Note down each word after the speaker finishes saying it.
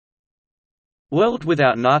World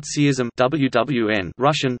Without Nazism (WWN),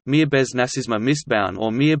 Russian, Mir bez nazisma Mistbaun or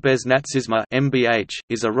Mir bez natsizma (MBH),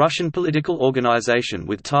 is a Russian political organization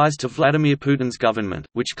with ties to Vladimir Putin's government,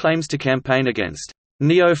 which claims to campaign against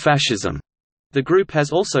neo-fascism. The group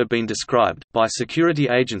has also been described, by security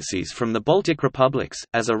agencies from the Baltic republics,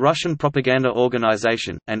 as a Russian propaganda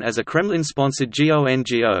organization, and as a Kremlin-sponsored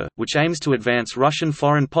GONGO, which aims to advance Russian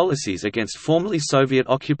foreign policies against formerly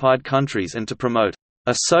Soviet-occupied countries and to promote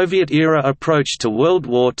a Soviet-era approach to World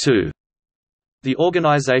War II. The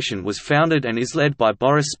organization was founded and is led by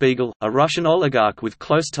Boris Spiegel, a Russian oligarch with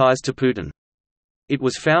close ties to Putin. It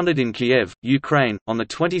was founded in Kiev, Ukraine, on the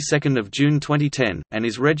 22nd of June 2010, and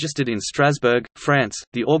is registered in Strasbourg, France.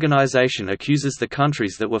 The organization accuses the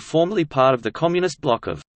countries that were formerly part of the communist bloc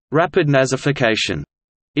of rapid Nazification.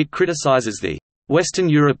 It criticizes the Western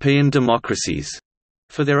European democracies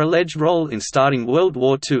for their alleged role in starting World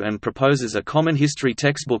War II and proposes a common history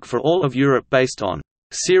textbook for all of Europe based on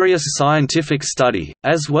serious scientific study,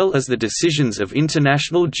 as well as the decisions of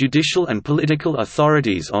international judicial and political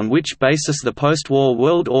authorities on which basis the post-war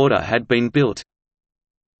world order had been built.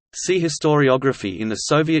 See historiography in the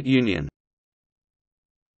Soviet Union.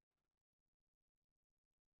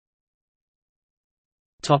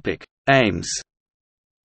 Aims.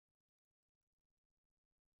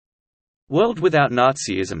 World Without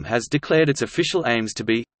Nazism has declared its official aims to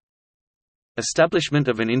be establishment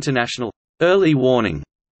of an international early warning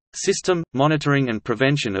system, monitoring and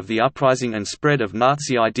prevention of the uprising and spread of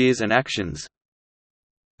Nazi ideas and actions,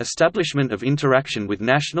 establishment of interaction with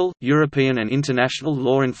national, European and international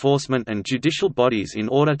law enforcement and judicial bodies in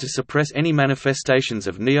order to suppress any manifestations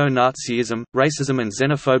of neo-Nazism, racism and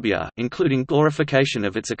xenophobia, including glorification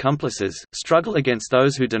of its accomplices, struggle against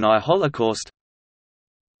those who deny Holocaust,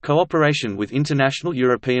 cooperation with international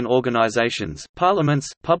European organizations, parliaments,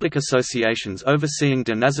 public associations overseeing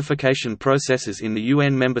denazification processes in the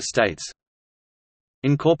UN member states,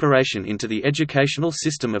 incorporation into the educational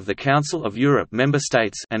system of the Council of Europe member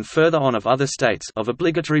states and further on of other states of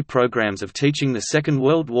obligatory programs of teaching the Second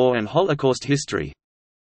World War and Holocaust history,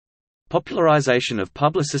 popularization of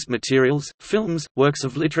publicist materials, films, works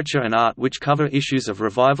of literature and art which cover issues of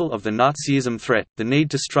revival of the Nazism threat, the need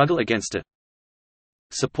to struggle against it,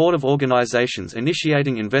 support of organizations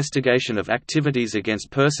initiating investigation of activities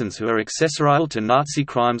against persons who are accessorial to Nazi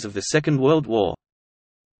crimes of the Second World War,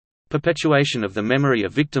 perpetuation of the memory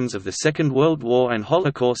of victims of the Second World War and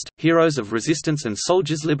Holocaust, heroes of resistance and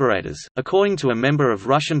soldiers liberators. According to a member of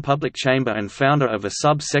Russian Public Chamber and founder of a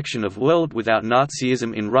sub-section of World Without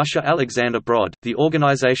Nazism in Russia, Alexander Brod, the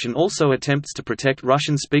organization also attempts to protect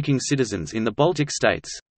Russian-speaking citizens in the Baltic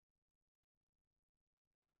states.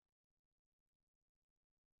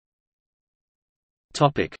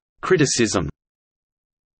 Criticism.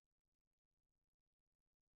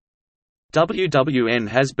 WWN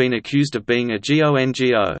has been accused of being a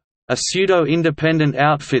GONGO, a pseudo-independent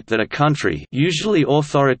outfit that a country, usually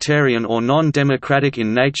authoritarian or non-democratic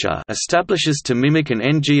in nature, establishes to mimic an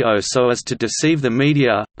NGO so as to deceive the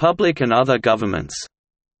media, public and other governments.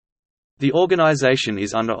 The organization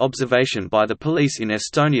is under observation by the police in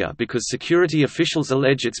Estonia because security officials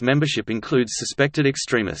allege its membership includes suspected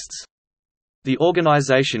extremists. The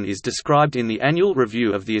organization is described in the annual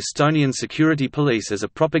review of the Estonian security police as a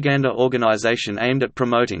propaganda organization aimed at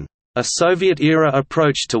promoting a Soviet-era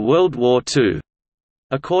approach to World War II.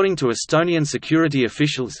 According to Estonian security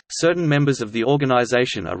officials, certain members of the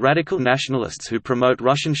organization are radical nationalists who promote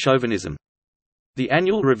Russian chauvinism. The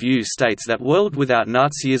annual review states that World Without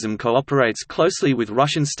Nazism cooperates closely with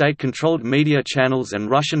Russian state-controlled media channels and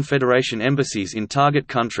Russian Federation embassies in target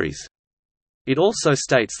countries. It also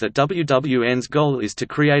states that WWN's goal is to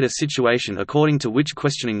create a situation according to which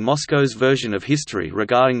questioning Moscow's version of history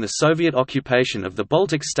regarding the Soviet occupation of the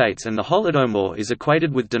Baltic states and the Holodomor is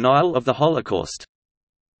equated with denial of the Holocaust.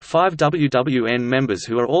 5 WWN members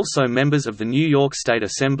who are also members of the New York State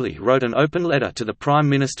Assembly wrote an open letter to the Prime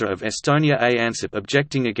Minister of Estonia A. Ansip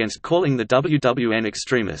objecting against calling the WWN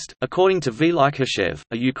extremist. According to V. Lykashev,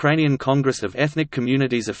 a Ukrainian Congress of Ethnic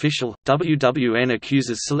Communities official, WWN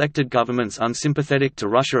accuses selected governments unsympathetic to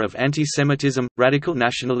Russia of anti-Semitism, radical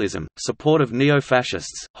nationalism, support of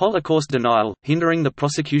neo-fascists, Holocaust denial, hindering the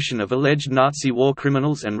prosecution of alleged Nazi war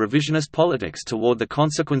criminals and revisionist politics toward the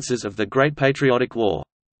consequences of the Great Patriotic War.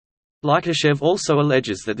 Lykashev also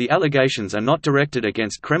alleges that the allegations are not directed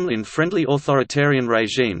against Kremlin-friendly authoritarian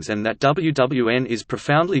regimes and that WWN is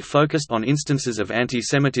profoundly focused on instances of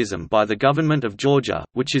anti-Semitism by the government of Georgia,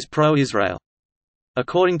 which is pro-Israel.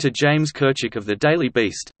 According to James Kirchick of the Daily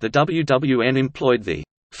Beast, the WWN employed the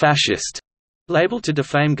 «fascist» label to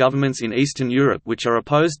defame governments in Eastern Europe which are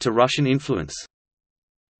opposed to Russian influence.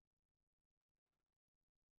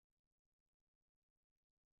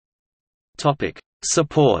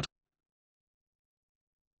 Support.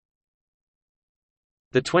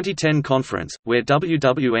 The 2010 conference, where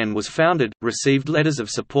WWN was founded, received letters of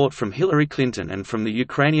support from Hillary Clinton and from the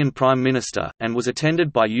Ukrainian Prime Minister, and was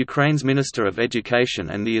attended by Ukraine's Minister of Education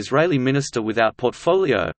and the Israeli Minister without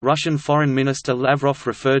Portfolio. Russian Foreign Minister Lavrov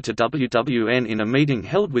referred to WWN in a meeting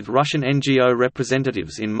held with Russian NGO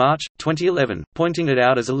representatives in March 2011, pointing it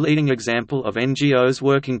out as a leading example of NGOs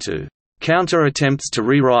working to counter attempts to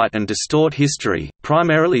rewrite and distort history,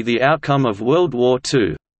 primarily the outcome of World War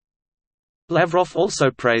II. Lavrov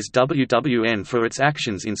also praised WWN for its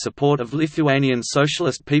actions in support of Lithuanian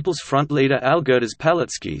Socialist People's Front leader Algirdas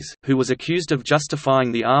Paleckis, who was accused of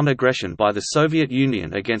justifying the armed aggression by the Soviet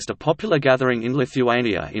Union against a popular gathering in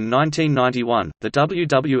Lithuania in 1991. The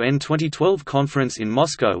WWN 2012 conference in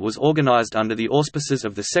Moscow was organized under the auspices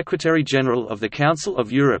of the Secretary General of the Council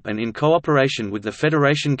of Europe and in cooperation with the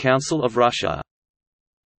Federation Council of Russia.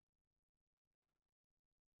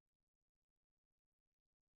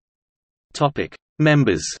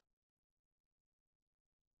 Members.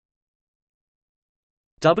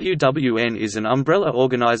 WWN is an umbrella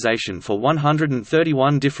organization for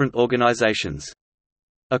 131 different organizations.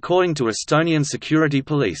 According to Estonian security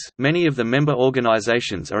police, many of the member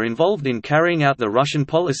organizations are involved in carrying out the Russian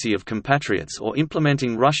policy of compatriots or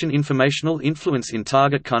implementing Russian informational influence in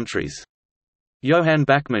target countries. Johan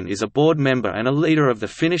Backman is a board member and a leader of the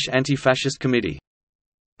Finnish Anti-Fascist Committee.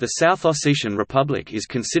 The South Ossetian Republic is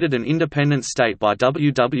considered an independent state by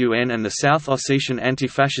WWN, and the South Ossetian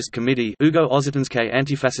Anti-Fascist Committee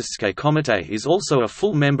Antifascistske Komitee is also a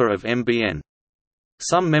full member of MBN.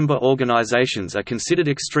 Some member organizations are considered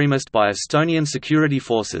extremist by Estonian security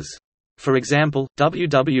forces. For example,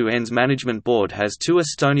 WWN's management board has two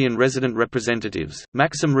Estonian resident representatives,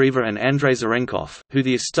 Maxim Riva and Andrei Zarenkov, who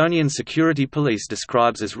the Estonian security police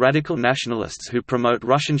describes as radical nationalists who promote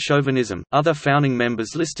Russian chauvinism. Other founding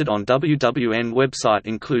members listed on WWN website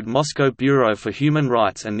include Moscow Bureau for Human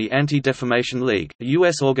Rights and the Anti-Defamation League, a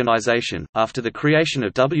U.S. organization. After the creation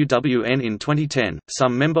of WWN in 2010,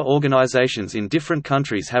 some member organizations in different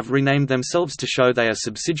countries have renamed themselves to show they are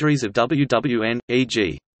subsidiaries of WWN,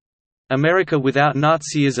 e.g. America Without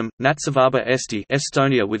Nazism, Natsivaba Eesti,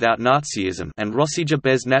 Estonia Without Nazism, and Rossija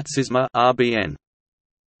bez natsisma, RBN.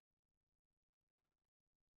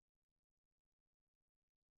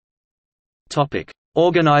 Topic: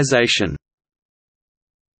 Organization.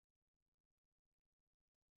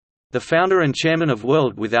 The founder and chairman of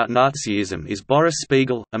World Without Nazism is Boris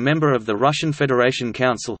Spiegel, a member of the Russian Federation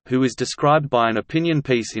Council, who is described by an opinion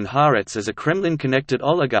piece in Haaretz as a Kremlin-connected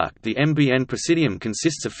oligarch. The MBN Presidium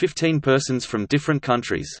consists of 15 persons from different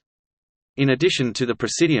countries. In addition to the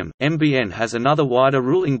Presidium, MBN has another wider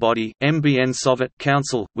ruling body, MBN Soviet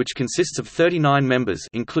Council, which consists of 39 members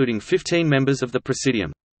including 15 members of the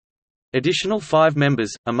Presidium. Additional 5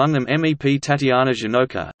 members, among them MEP Tatiana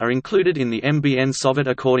Zhanoka, are included in the MBN Soviet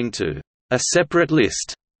according to a separate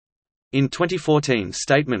list. In 2014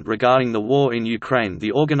 statement regarding the war in Ukraine,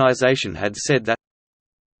 the organization had said that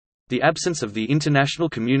the absence of the international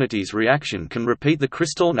community's reaction can repeat the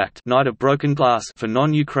Kristallnacht, Night of Broken Glass, for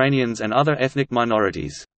non-Ukrainians and other ethnic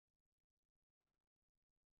minorities.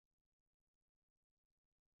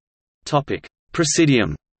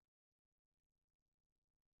 Presidium.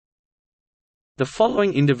 The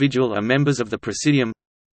following individual are members of the Presidium: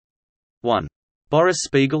 1. Boris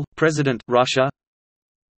Spiegel, President, Russia.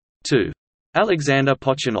 2. Alexander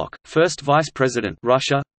Pochinok, First Vice President,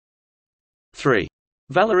 Russia. 3.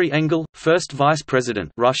 Valery Engel, First Vice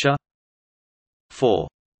President, Russia. 4.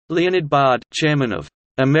 Leonid Bard, Chairman of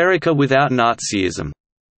America Without Nazism,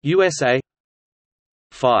 USA.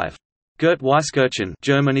 5. Gert Weiskirchen,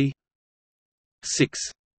 Germany. 6.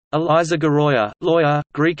 Eliza Goroya, lawyer,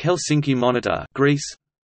 Greek Helsinki Monitor, Greece.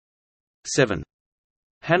 7.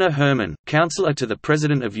 Hannah Herman, Counselor to the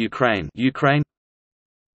President of Ukraine, Ukraine.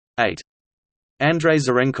 8. Andrei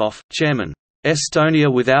Zarenkov, Chairman,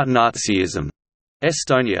 Estonia Without Nazism,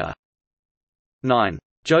 Estonia. 9.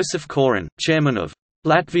 Joseph Koren, Chairman of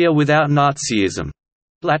Latvia Without Nazism,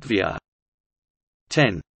 Latvia.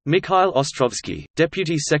 10. Mikhail Ostrovsky,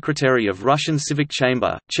 Deputy Secretary of Russian Civic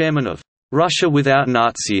Chamber, Chairman of Russia Without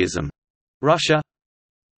Nazism, Russia.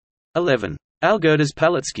 11. Algirdas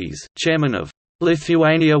Paleckis, Chairman of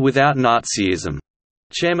Lithuania Without Nazism,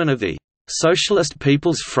 Chairman of the Socialist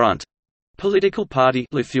People's Front political party,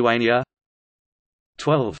 Lithuania.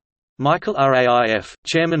 12. Michael Raif,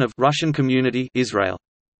 Chairman of Russian Community, Israel.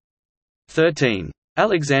 13.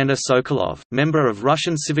 Alexander Sokolov, Member of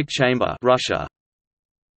Russian Civic Chamber, Russia.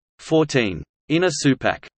 14. Ina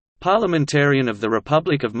Supak, Parliamentarian of the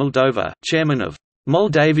Republic of Moldova, Chairman of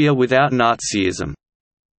Moldavia Without Nazism,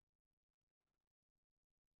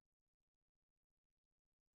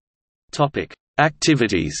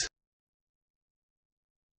 Activities.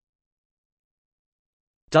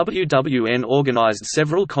 WWN organized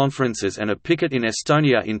several conferences and a picket in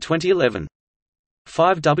Estonia in 2011.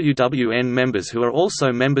 5 WWN members who are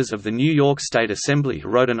also members of the New York State Assembly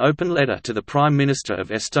wrote an open letter to the Prime Minister of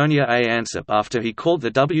Estonia A. Ansip after he called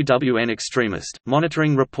the WWN extremist.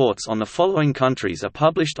 Monitoring reports on the following countries are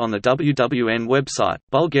published on the WWN website: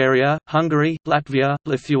 Bulgaria, Hungary, Latvia,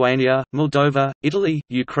 Lithuania, Moldova, Italy,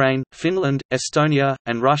 Ukraine, Finland, Estonia,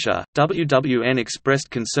 and Russia. WWN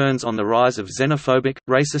expressed concerns on the rise of xenophobic,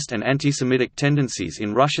 racist and anti-Semitic tendencies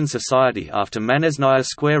in Russian society after Manezhnaya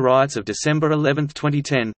Square riots of December 11,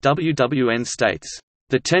 2010. WWN states,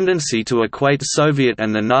 "The tendency to equate Soviet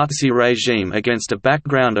and the Nazi regime against a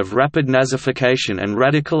background of rapid Nazification and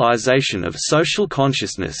radicalization of social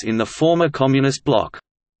consciousness in the former communist bloc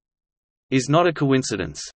is not a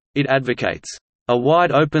coincidence." It advocates a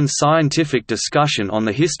wide-open scientific discussion on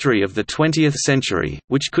the history of the 20th century,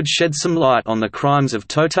 which could shed some light on the crimes of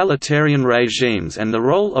totalitarian regimes and the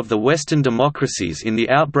role of the Western democracies in the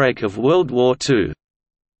outbreak of World War II.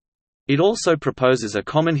 It also proposes a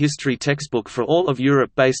common history textbook for all of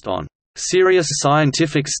Europe based on serious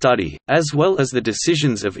scientific study, as well as the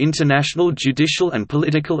decisions of international judicial and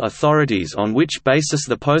political authorities on which basis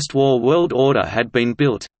the post-war world order had been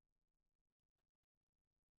built.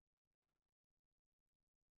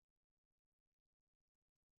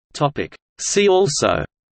 See also: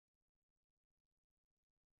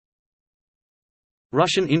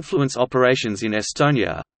 Russian influence operations in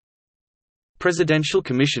Estonia, Presidential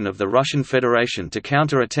Commission of the Russian Federation to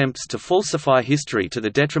counter attempts to falsify history to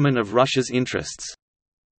the detriment of Russia's interests.